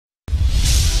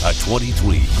At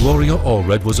 23, Gloria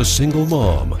Allred was a single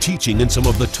mom, teaching in some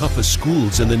of the toughest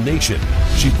schools in the nation.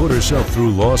 She put herself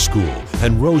through law school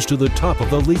and rose to the top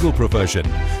of the legal profession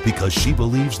because she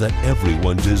believes that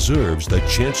everyone deserves the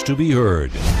chance to be heard.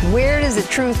 Where does the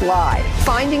truth lie?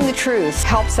 Finding the truth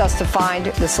helps us to find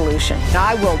the solution. And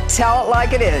I will tell it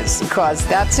like it is because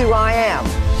that's who I am.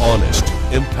 Honest,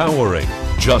 empowering,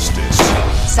 justice.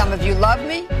 Some of you love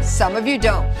me, some of you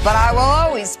don't. But I will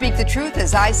always speak the truth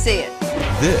as I see it.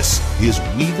 This is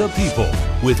We the People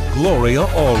with Gloria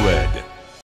Allred.